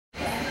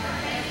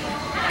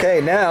Okay,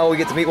 now we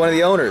get to meet one of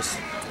the owners.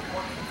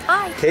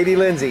 Hi. Katie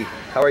Lindsey.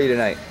 How are you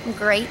tonight?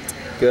 Great.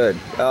 Good.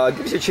 Give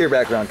us your cheer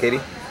background, Katie.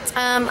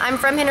 I'm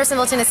from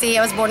Hendersonville, Tennessee.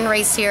 I was born and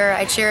raised here.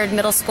 I cheered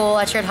middle school,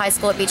 I cheered high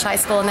school at Beach High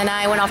School, and then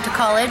I went off to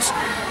college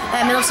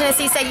at Middle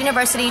Tennessee State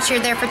University,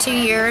 cheered there for 2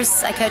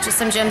 years. I coach at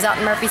some gyms out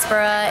in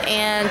Murfreesboro,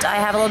 and I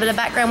have a little bit of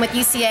background with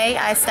UCA.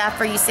 I staff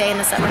for UCA in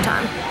the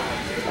summertime.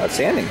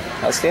 Outstanding.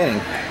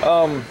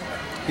 Outstanding.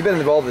 You've been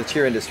involved in the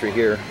cheer industry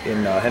here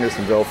in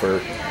Hendersonville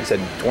for, you said,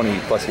 20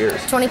 plus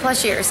years. 20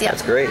 plus years, yeah.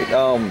 That's great.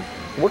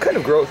 What kind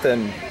of growth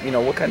and,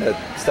 what kind of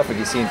stuff have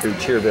you seen through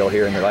Cheerville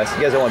here in the last,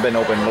 you guys have only been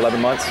open 11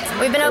 months?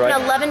 We've been open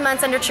right? 11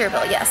 months under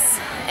Cheerville, yes.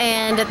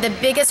 And the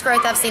biggest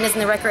growth I've seen is in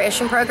the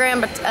recreation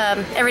program, but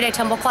everyday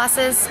tumble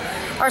classes.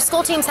 Our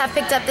school teams have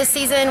picked up this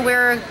season.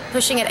 We're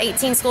pushing at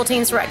 18 school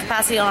teams. We're at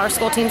capacity on our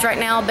school teams right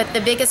now, but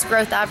the biggest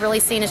growth I've really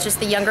seen is just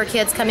the younger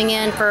kids coming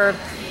in for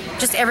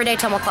just everyday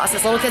tumble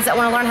classes. Little kids that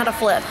want to learn how to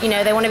flip.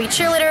 They want to be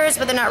cheerleaders,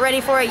 but they're not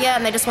ready for it yet,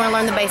 and they just want to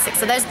learn the basics.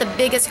 So that's the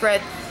biggest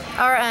growth.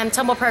 Our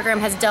tumble program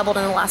has doubled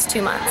in the last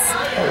 2 months.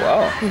 Oh,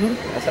 wow.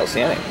 That's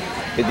outstanding.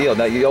 Good deal.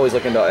 Now, you always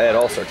looking to add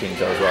all-star teams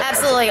though, as well?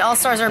 Absolutely.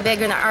 All-stars are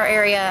big in our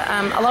area.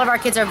 A lot of our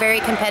kids are very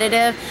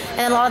competitive,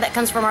 and a lot of that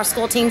comes from our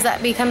school teams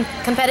that become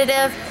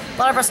competitive. A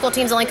lot of our school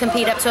teams only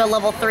compete up to a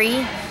level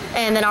 3,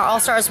 and then our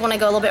all-stars want to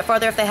go a little bit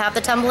further if they have the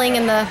tumbling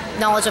and the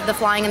knowledge of the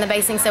flying and the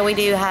basing, so we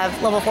do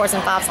have level 4s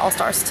and 5s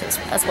all-stars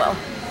as well.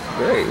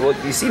 Great. Well,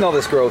 you've seen all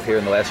this growth here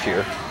in the last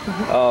year.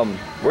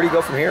 Where do you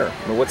go from here?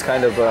 What's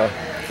kind of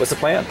what's the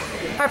plan?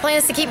 Our plan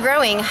is to keep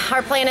growing.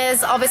 Our plan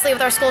is, obviously,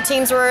 with our school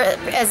teams, we're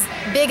as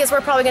big as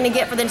we're probably going to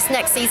get for this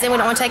next season. We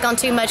don't want to take on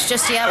too much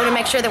just yet. We want to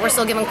make sure that we're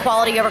still giving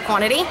quality over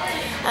quantity.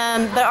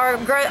 But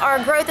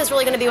our growth is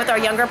really going to be with our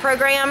younger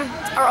program.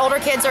 Our older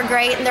kids are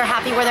great, and they're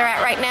happy where they're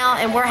at right now,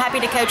 and we're happy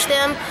to coach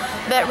them.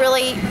 But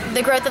really,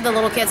 the growth of the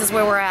little kids is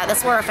where we're at.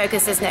 That's where our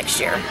focus is next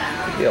year.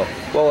 Good deal.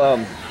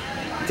 Well,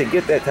 to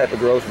get that type of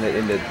growth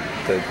and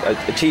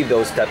to achieve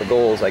those type of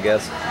goals, I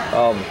guess,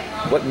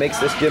 what makes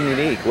this gym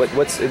unique?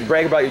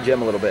 Brag about your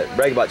gym a little bit.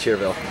 Brag about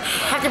Cheerville.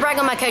 I have to brag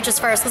on my coaches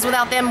first, because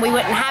without them, we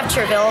wouldn't have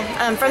Cheerville.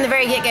 From the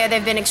very get-go,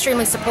 they've been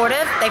extremely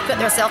supportive. They've put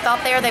themselves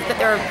out there. They've put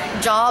their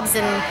jobs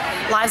and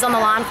lives on the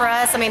line for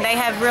us. I mean, they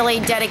have really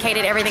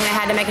dedicated everything they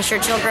had to making sure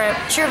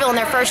Cheerville in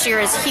their first year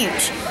is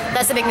huge.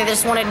 That's the big thing. They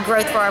just wanted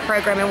growth for our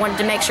program and wanted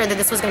to make sure that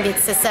this was going to be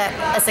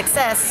a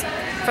success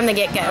from the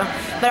get-go.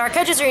 But our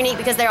coaches are unique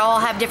because they all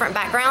have different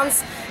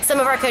backgrounds. Some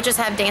of our coaches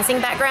have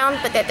dancing background,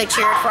 but that they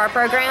cheered for our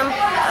program.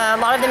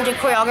 A lot of them do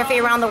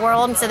choreography around the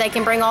world, so they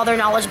can bring all their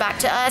knowledge back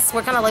to us.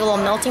 We're kind of like a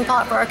little melting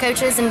pot for our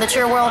coaches in the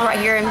cheer world right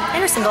here in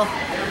Hendersonville.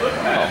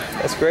 Wow,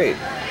 that's great.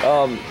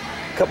 A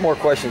couple more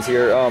questions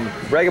here.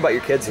 Brag about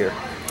your kids here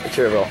at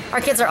Cheerville.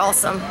 Our kids are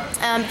awesome.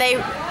 They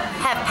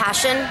have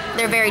passion.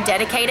 They're very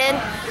dedicated.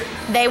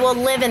 They will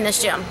live in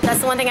this gym.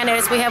 That's the one thing I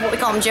noticed. We have what we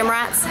call them gym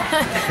rats.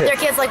 They're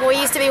kids like we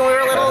used to be when we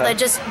were little. They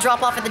just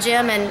drop off at the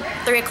gym and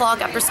 3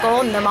 o'clock after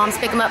school, and their moms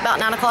pick them up about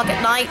 9 o'clock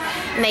at night,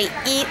 and they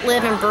eat,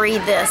 live, and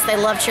breathe this. They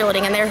love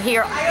cheerleading, and they're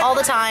here all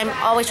the time,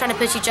 always trying to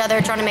push each other,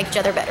 trying to make each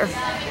other better.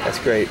 That's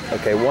great.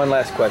 Okay, one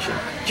last question.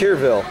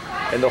 Cheerville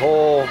and the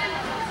whole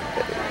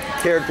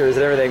characters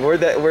and everything,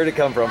 where'd it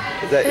come from?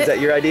 Is that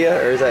your idea,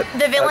 or is that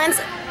the villains?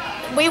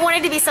 We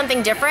wanted to be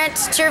something different.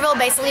 Cheerville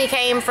basically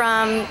came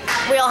from,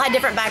 we all had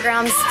different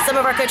backgrounds. Some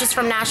of our coaches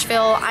from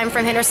Nashville, I'm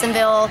from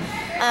Hendersonville,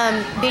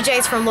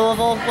 BJ's from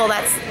Louisville. Well,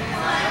 that's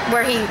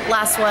where he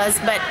last was,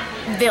 but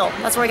Ville,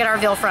 that's where we get our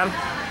Ville from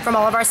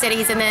all of our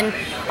cities, and then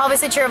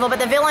obviously Cheerville. But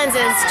the villains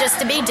is just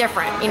to be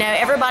different.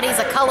 Everybody's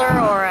a color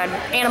or an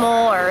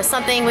animal or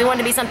something. We wanted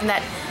to be something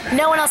that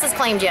no one else has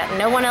claimed yet.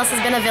 No one else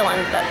has been a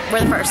villain, but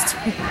we're the first.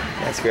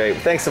 That's great.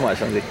 Thanks so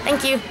much, Lindsey.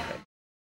 Thank you.